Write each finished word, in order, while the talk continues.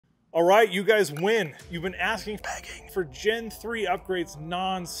All right, you guys win. You've been asking, begging for Gen 3 upgrades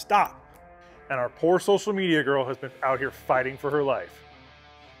non-stop. And our poor social media girl has been out here fighting for her life.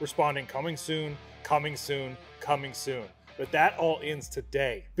 Responding, coming soon, coming soon, coming soon. But that all ends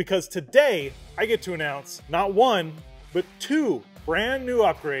today. Because today, I get to announce not one, but two brand new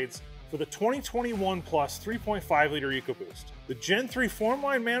upgrades for the 2021 Plus 3.5 liter EcoBoost. The Gen 3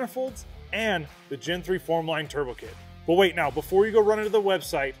 Formline Manifolds and the Gen 3 Formline Turbo Kit. But wait, now, before you go run into the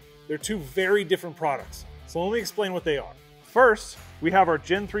website, they're two very different products. So let me explain what they are. First, we have our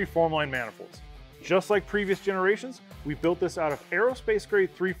Gen 3 Formline Manifolds. Just like previous generations, we built this out of aerospace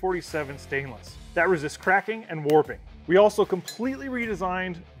grade 347 stainless that resists cracking and warping. We also completely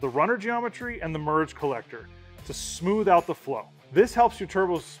redesigned the runner geometry and the merge collector to smooth out the flow. This helps your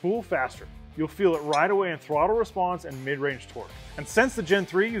turbos spool faster. You'll feel it right away in throttle response and mid-range torque. And since the Gen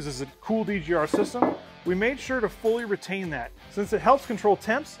 3 uses a cool DGR system, we made sure to fully retain that, since it helps control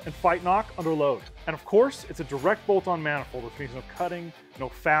temps and fight knock under load. And of course, it's a direct bolt-on manifold, which means no cutting, no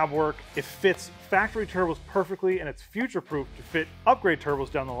fab work. It fits factory turbos perfectly, and it's future-proof to fit upgrade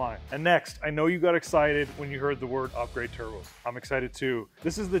turbos down the line. And next, I know you got excited when you heard the word upgrade turbos. I'm excited too.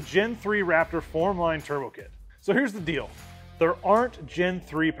 This is the Gen 3 Raptor Formline Turbo Kit. So here's the deal. There aren't Gen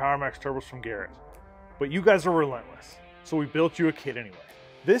 3 PowerMax turbos from Garrett, but you guys are relentless, so we built you a kit anyway.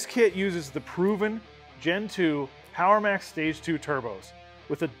 This kit uses the proven Gen 2 PowerMax Stage 2 turbos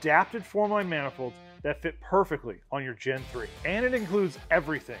with adapted Formline manifolds that fit perfectly on your Gen 3. And it includes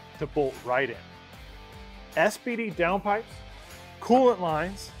everything to bolt right in. SPD downpipes, coolant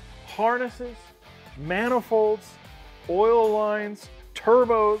lines, harnesses, manifolds, oil lines,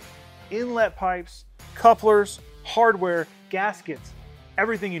 turbos, inlet pipes, couplers, hardware, gaskets,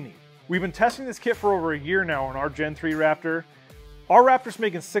 everything you need. We've been testing this kit for over a year now on our Gen 3 Raptor. Our Raptor's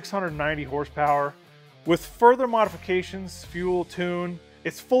making 690 horsepower. With further modifications, fuel, tune,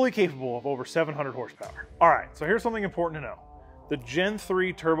 it's fully capable of over 700 horsepower. All right, so here's something important to know. The Gen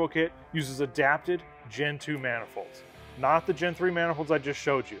 3 Turbo Kit uses adapted Gen 2 manifolds, not the Gen 3 manifolds I just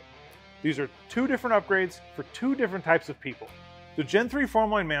showed you. These are two different upgrades for two different types of people. The Gen 3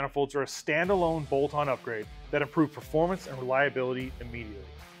 Formline manifolds are a standalone bolt-on upgrade that improve performance and reliability immediately.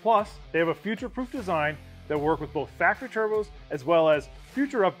 Plus, they have a future-proof design that work with both factory turbos as well as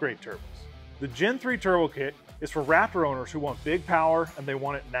future upgrade turbos. The Gen 3 Turbo Kit is for Raptor owners who want big power and they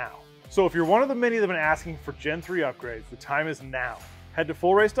want it now. So if you're one of the many that have been asking for Gen 3 upgrades, the time is now. Head to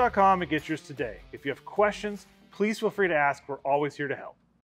fullrace.com and get yours today. If you have questions, please feel free to ask. We're always here to help.